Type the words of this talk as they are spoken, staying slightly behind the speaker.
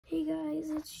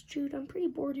guys, it's Jude. I'm pretty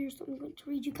bored here, so I'm going to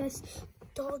read you guys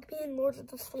Dogman Lord of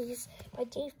the Fleas by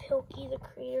Dave Pilkey, the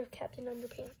creator of Captain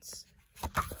Underpants.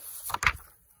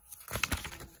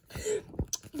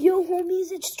 Yo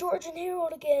homies, it's George and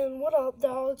Harold again. What up,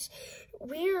 dogs?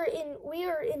 We are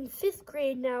in 5th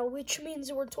grade now, which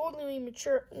means we're totally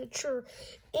mature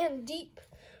and deep.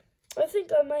 I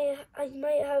think I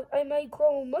might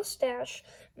grow a mustache.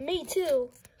 Me too.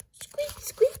 Squeak,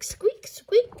 squeak, squeak,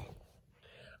 squeak.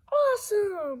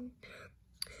 Awesome.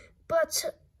 But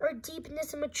our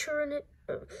deepness and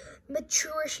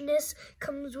maturishness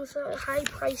comes with a high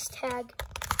price tag.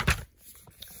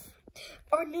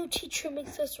 Our new teacher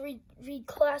makes us read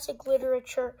classic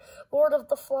literature, Lord of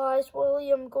the Flies,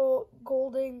 William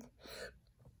Golding.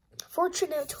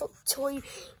 Fortunately,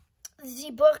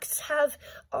 the books have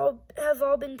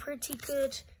all been pretty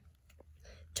good.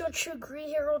 Don't you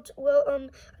agree, Harold? Well, I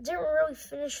didn't really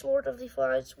finish Lord of the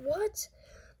Flies. What?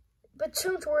 But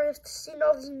don't worry, I've seen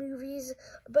all these movies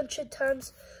a bunch of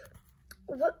times.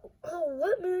 What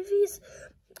movies?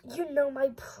 You know, my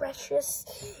precious.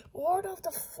 Lord of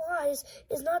the Flies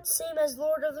is not the same as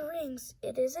Lord of the Rings.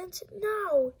 It isn't?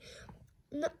 No.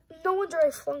 No wonder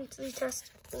I flunked the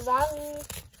test.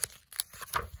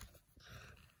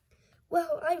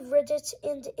 Well, I read it,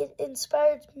 and it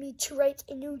inspired me to write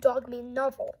a new Dogman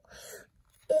novel.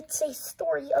 It's a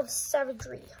story of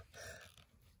savagery,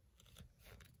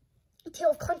 a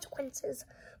tale of consequences,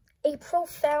 a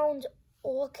profound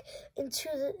look into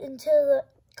the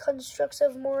constructs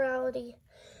of morality,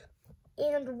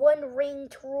 and one reign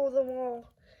to rule them all.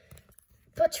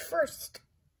 But first,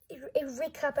 a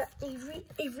recap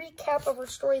of our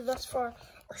story thus far.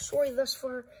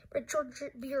 By George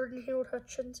Beard and Harold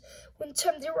Hutchins. One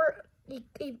time they were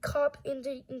a cop and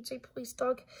a police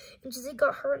dog, and they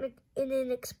got hurt in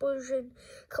an explosion.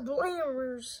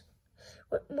 Kablamers!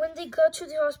 When they got to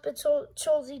the hospital,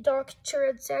 the doctor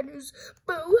had sad news.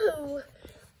 Boo-hoo!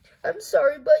 I'm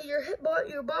sorry, but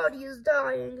your body is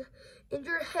dying, and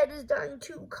your head is dying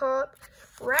too, cop.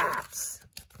 Rats!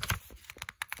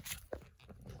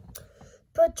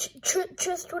 But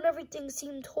just when everything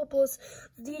seemed hopeless,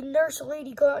 the nurse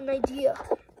lady got an idea.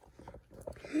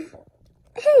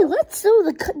 Hey, let's sew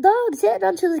the dog's head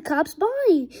onto the cop's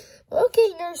body.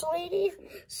 Okay, nurse lady.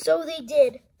 So they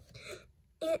did.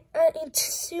 And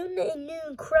soon a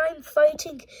new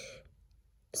crime-fighting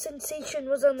sensation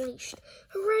was unleashed.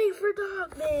 Hooray for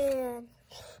Dogman!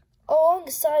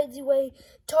 Alongside the way,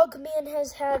 Dogman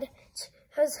has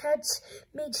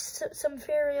made some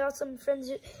very awesome friends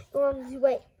along the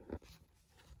way.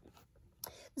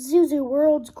 Zuzu,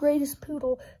 world's greatest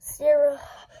poodle. Sarah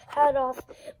Hadoff,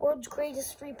 world's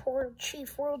greatest reporter.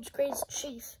 Chief, world's greatest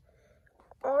chief.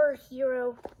 Our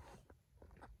hero.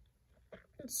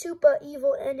 Super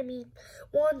evil enemy.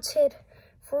 Wanted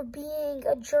for being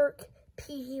a jerk.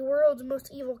 Petey, world's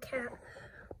most evil cat.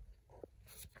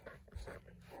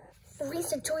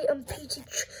 Recently, Petey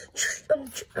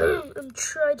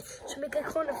tried to make a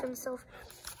clone of himself.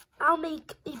 I'll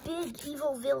make a big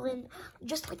evil villain,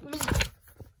 just like me.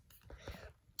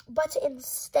 But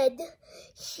instead,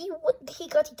 he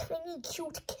got a tiny,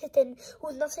 cute kitten who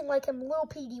was nothing like him. Little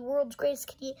Petey, world's greatest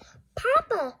kitty.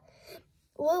 Papa!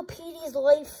 Little Petey's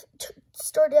life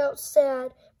started out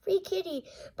sad. Free kitty,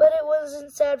 but it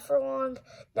wasn't sad for long.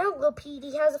 Now Little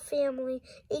Petey has a family.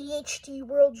 ADHD,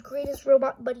 world's greatest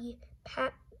robot buddy.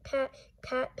 Pat, pat,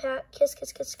 pat, pat, kiss,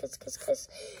 kiss, kiss, kiss, kiss, kiss.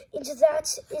 And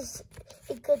that is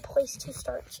a good place to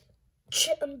start.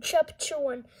 Chapter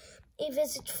 1, A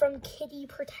Visit from Kitty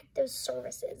Protective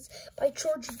Services by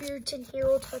George Beard and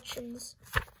Harold Hutchins.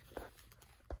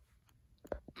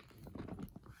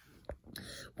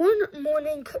 One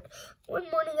morning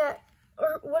at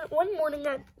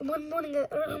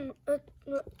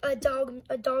a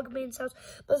Dogman's house.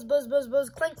 Buzz, buzz, buzz, buzz.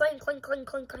 Clank, clank, clank, clank,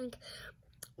 clank, clank.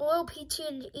 Little PT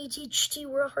and ADHD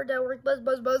were hard at work. Buzz,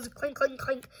 buzz, buzz. Clank, clank,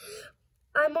 clank.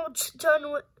 I'm almost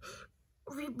done with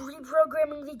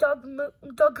reprogramming the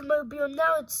Dogmobile.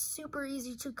 Now it's super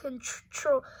easy to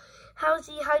control. How's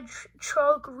the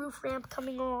hydraulic roof ramp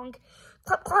coming along?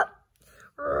 Clap, clap.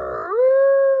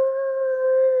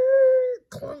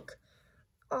 Clunk.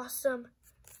 Awesome.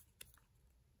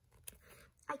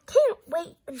 I can't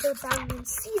wait until Dogman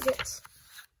sees it.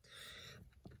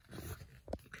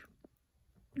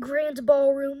 Grand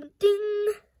ballroom.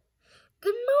 Ding.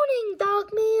 Good morning,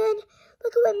 Dogman.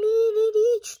 Look at what me and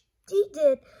ADHD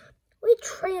did. We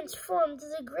transformed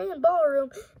the grand ballroom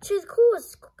to the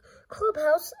coolest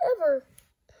clubhouse ever.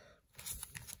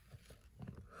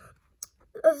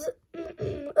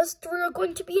 Us three are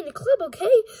going to be in a club,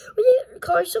 okay? We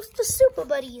call ourselves the Super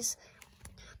Buddies.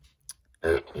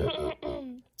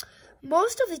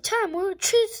 Most of the time, we'll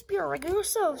choose to be our regular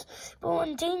selves, but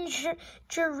when danger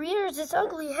rears its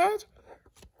ugly head,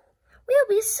 we'll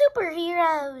be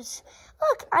superheroes.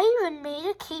 Look, I even made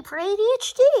a cape for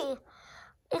ADHD,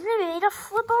 and I made a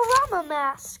flip-o-rama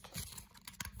mask.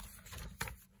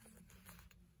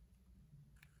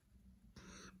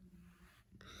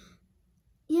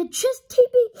 You just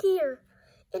tape it here,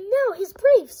 and now he's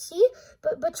brave, see?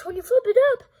 But when you flip it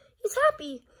up, he's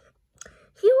happy.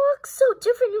 He looks so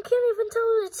different you can't even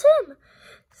tell it's him.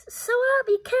 So I'll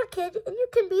be Cat Kid, and you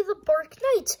can be the Bark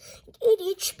Knight.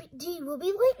 ADHD will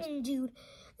be Lightning Dude.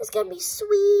 This is gonna be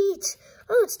sweet.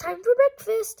 Oh, it's time for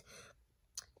breakfast.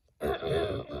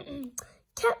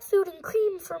 Cat food and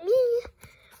cream for me.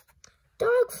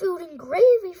 Dog food and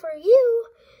gravy for you.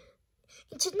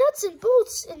 Into nuts and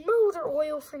bolts and motor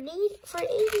oil for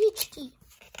ADHD.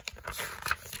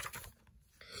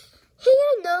 Hey,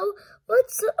 I know.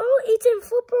 Let's all eat in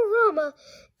Flipperama.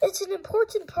 It's an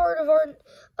important part of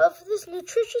this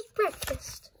nutritious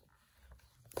breakfast.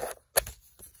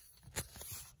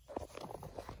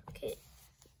 Okay.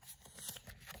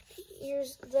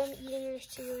 Here's them eating their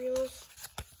cereals.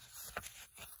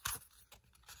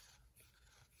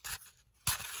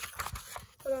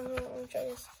 Hold on, let me try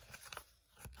this.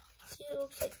 See what it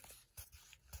looks like.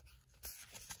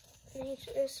 And each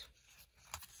of this.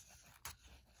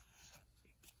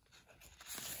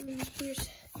 And then here's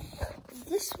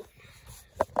this one.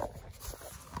 I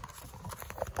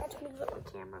have to move up the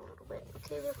camera a little bit.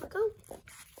 Okay, there we go.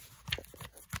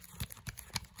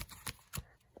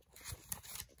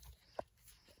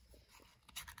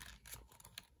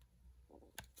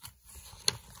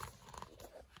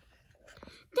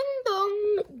 Ding dong,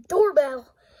 doorbell.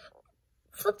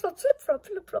 Flip flop, flip flop,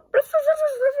 flip flop. Ruff, ruff, ruff,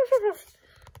 ruff, ruff, ruff.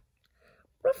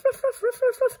 Ruff, ruff, ruff, ruff,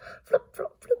 ruff, ruff. Flip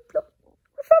flop, flip flop.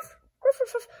 Ruff, ruff. Ruff,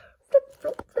 ruff, ruff, flip,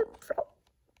 flop, flip, flop.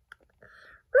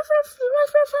 Ruff, ruff,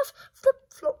 ruff, ruff, ruff, flip,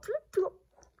 flop, flip, flop.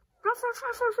 Ruff, ruff,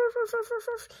 ruff, ruff, ruff, ruff, ruff,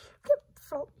 ruff, flip,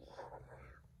 flop.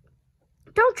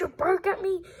 Don't you bark at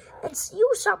me, and you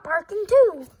stop barking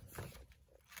too.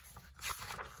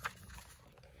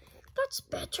 That's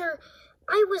better.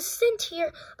 I was sent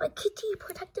here by Kitty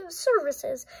Protective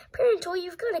Services. Apparently,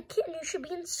 you've got a kitten who should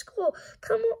be in school.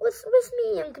 Come with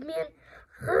me, young man.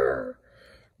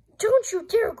 Don't you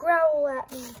dare growl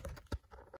at me.